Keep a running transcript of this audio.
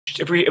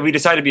if we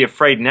decide to be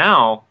afraid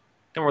now,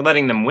 then we're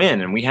letting them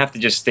win, and we have to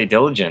just stay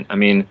diligent. I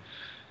mean,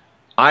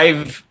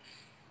 I've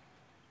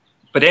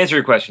but to answer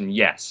your question,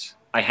 yes,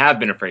 I have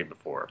been afraid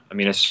before. I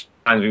mean, as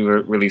times we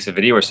release a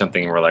video or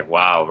something, and we're like,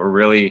 wow, we're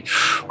really,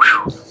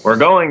 whew, we're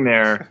going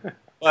there.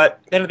 But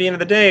then at the end of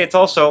the day, it's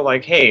also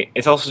like, hey,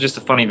 it's also just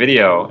a funny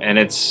video, and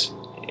it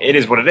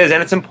is what it is,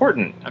 and it's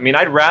important. I mean,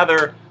 I'd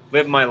rather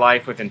live my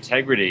life with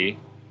integrity,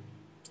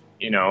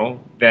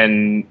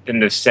 than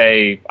to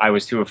say I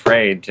was too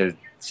afraid to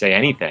say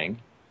anything.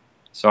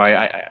 So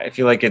I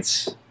feel like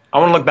I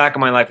want to look back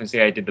on my life and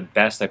say I did the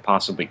best I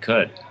possibly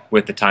could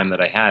with the time that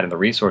I had and the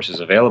resources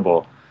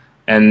available.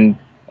 And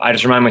I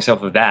just remind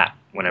myself of that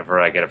whenever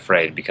I get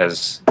afraid,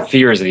 because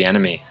fear is the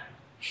enemy.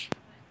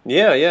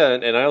 Yeah, yeah,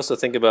 and I also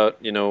think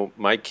about,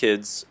 my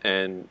kids,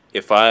 and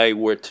if I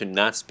were to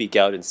not speak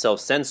out and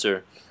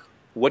self-censor,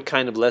 what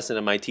kind of lesson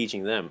am I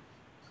teaching them?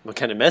 What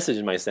kind of message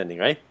am I sending,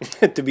 right?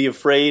 To be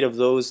afraid of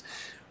those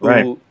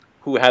Right.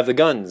 who have the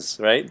guns,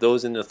 right?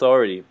 Those in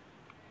authority.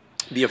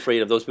 Be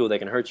afraid of those people that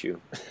can hurt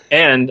you.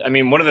 And I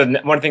mean, one of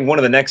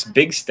the next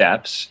big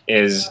steps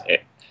is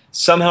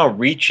somehow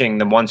reaching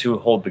the ones who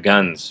hold the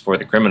guns for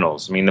the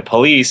criminals. I mean, the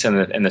police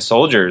and the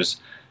soldiers,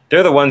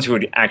 they're the ones who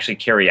would actually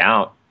carry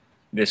out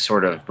this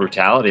sort of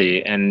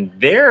brutality, and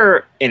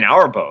they're in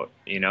our boat.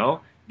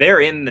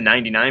 They're in the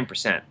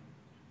 99%.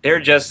 They're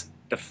just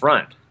the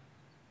front,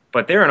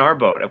 but they're in our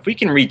boat. If we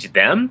can reach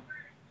them,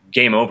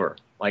 game over.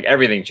 Like,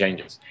 everything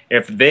changes.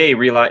 If they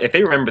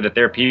remember that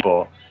they're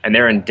people and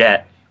they're in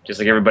debt just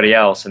like everybody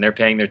else, and they're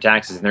paying their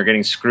taxes and they're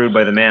getting screwed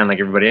by the man like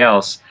everybody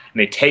else,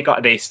 and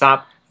they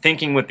stop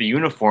thinking with the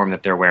uniform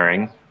that they're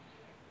wearing,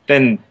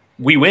 then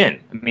we win.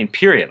 I mean,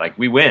 period. Like,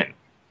 we win.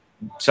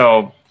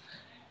 So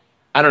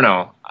I don't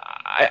know.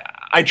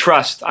 I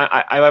trust.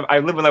 I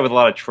live my life with a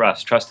lot of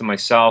trust in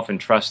myself, and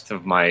trust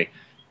of my,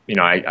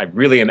 I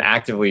really am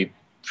actively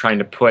trying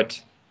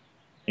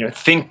to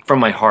think from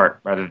my heart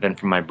rather than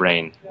from my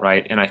brain,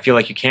 right? And I feel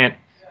like you can't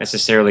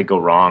necessarily go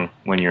wrong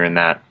when you're in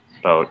that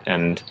boat.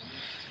 And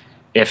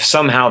if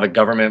somehow the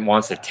government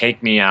wants to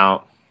take me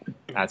out,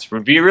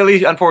 would be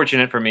really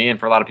unfortunate for me and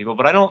for a lot of people.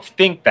 But I don't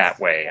think that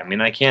way. I mean,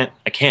 I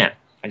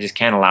just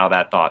can't allow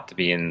that thought to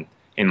be in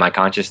my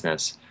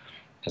consciousness,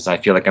 because I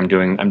feel like I'm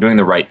doing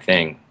the right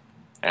thing,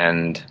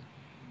 and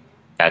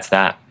that's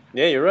that.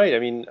 Yeah, you're right. I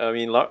mean,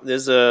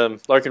 there's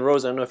Larkin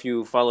Rose. I don't know if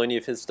you follow any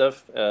of his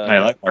stuff. I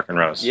like Larkin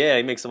Rose. Yeah,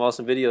 he makes some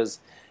awesome videos.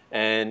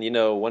 And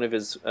one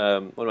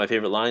of my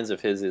favorite lines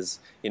of his is,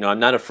 I'm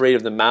not afraid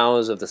of the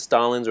Maos, of the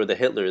Stalins, or the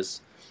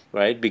Hitlers,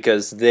 right?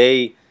 Because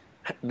they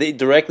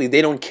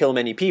don't kill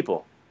many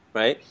people,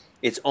 right?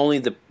 It's only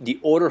the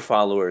order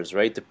followers,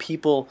 right? The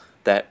people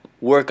that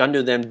work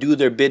under them, do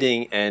their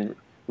bidding, and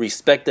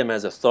respect them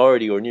as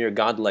authority or near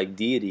godlike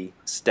deity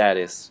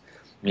status,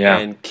 Yeah.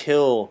 and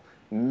kill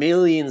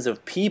millions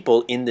of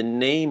people in the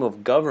name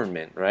of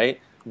government, right?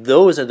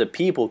 Those are the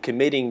people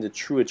committing the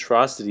true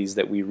atrocities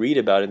that we read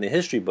about in the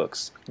history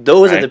books.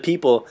 Those Right. are the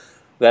people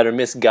that are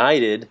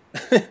misguided,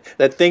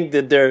 that think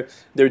that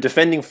they're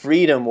defending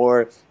freedom,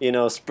 or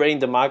spreading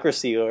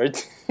democracy, or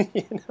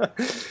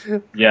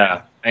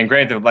Yeah, and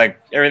granted, like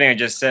everything I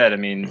just said, I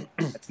mean,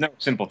 it's no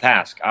simple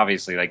task,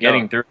 obviously, like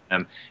getting No. through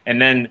them. And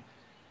then,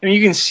 I mean,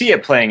 you can see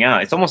it playing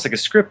out. It's almost like a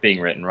script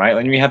being written, right?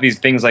 Like, when you have these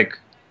things like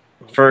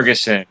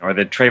Ferguson or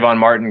the Trayvon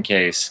Martin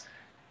case,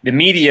 the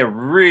media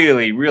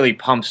really, really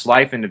pumps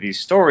life into these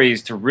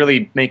stories to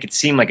really make it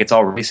seem like it's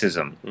all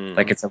racism,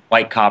 like it's a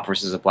white cop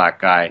versus a black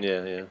guy.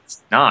 Yeah, yeah.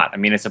 It's not. I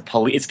mean, it's the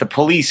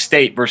police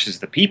state versus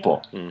the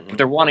people. But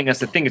they're wanting us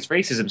to think it's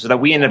racism, so that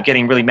we end up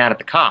getting really mad at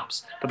the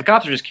cops. But the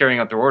cops are just carrying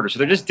out their orders, so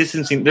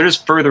they're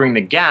just furthering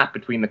the gap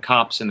between the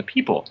cops and the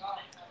people.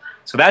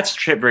 So that's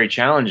very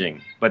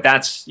challenging. But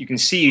you can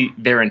see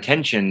their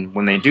intention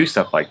when they do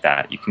stuff like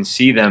that. You can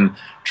see them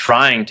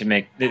trying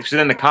to so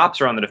then the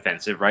cops are on the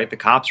defensive, right? The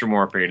cops are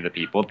more afraid of the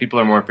people. The people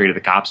are more afraid of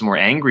the cops and more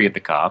angry at the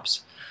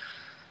cops.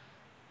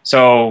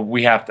 So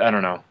we have to, I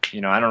don't know.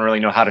 I don't really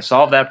know how to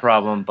solve that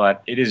problem,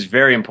 but it is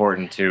very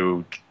important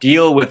to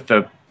deal with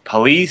the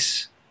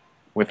police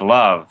with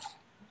love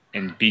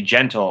and be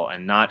gentle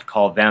and not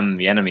call them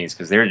the enemies,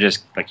 because they're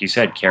just, like you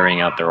said, carrying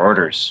out their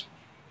orders.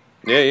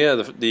 Yeah, yeah.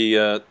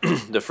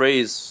 The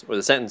phrase or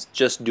the sentence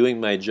 "just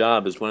doing my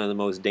job" is one of the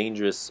most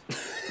dangerous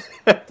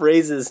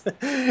phrases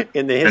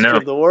in the history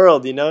of the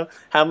world.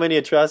 How many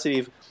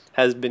atrocities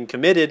has been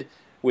committed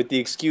with the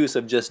excuse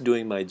of just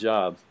doing my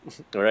job?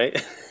 All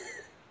right.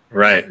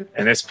 Right,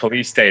 and this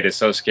police state is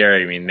so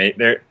scary. I mean,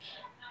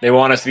 they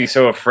want us to be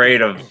so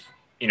afraid of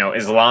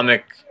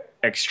Islamic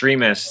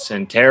extremists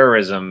and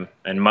terrorism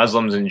and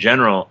Muslims in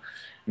general.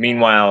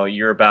 Meanwhile,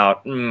 you're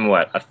about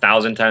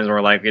 1,000 times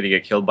more likely to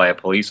get killed by a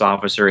police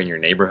officer in your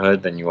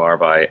neighborhood than you are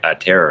by a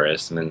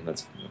terrorist. I mean,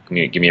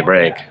 give me a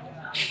break.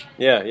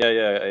 Yeah,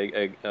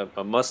 yeah, yeah.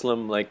 A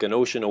Muslim like an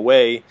ocean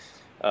away,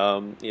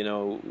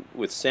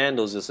 with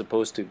sandals is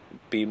supposed to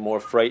be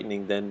more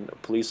frightening than a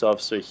police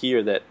officer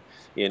here that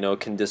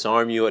can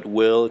disarm you at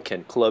will,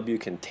 can club you,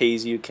 can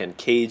tase you, can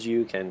cage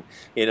you, can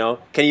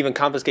even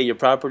confiscate your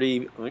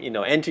property,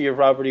 enter your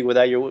property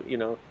without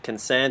your,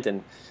 consent.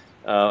 And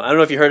I don't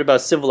know if you heard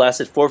about civil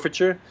asset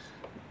forfeiture,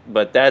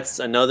 but that's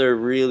another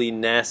really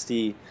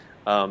nasty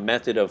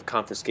method of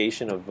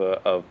confiscation of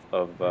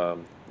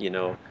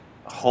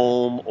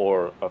home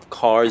or of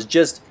cars.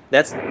 And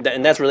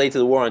that's related to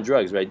the war on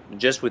drugs, right?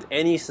 Just with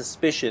any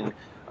suspicion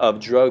of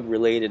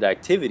drug-related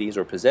activities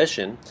or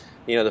possession,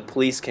 the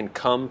police can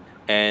come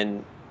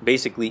and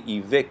basically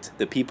evict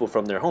the people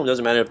from their home.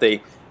 Doesn't matter if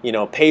they,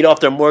 paid off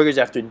their mortgage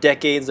after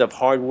decades of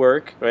hard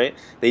work, right?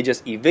 They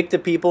just evict the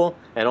people,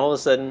 and all of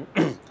a sudden,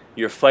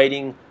 you're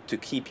fighting to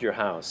keep your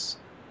house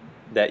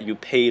that you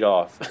paid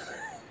off.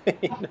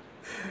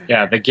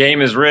 Yeah, the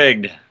game is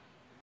rigged.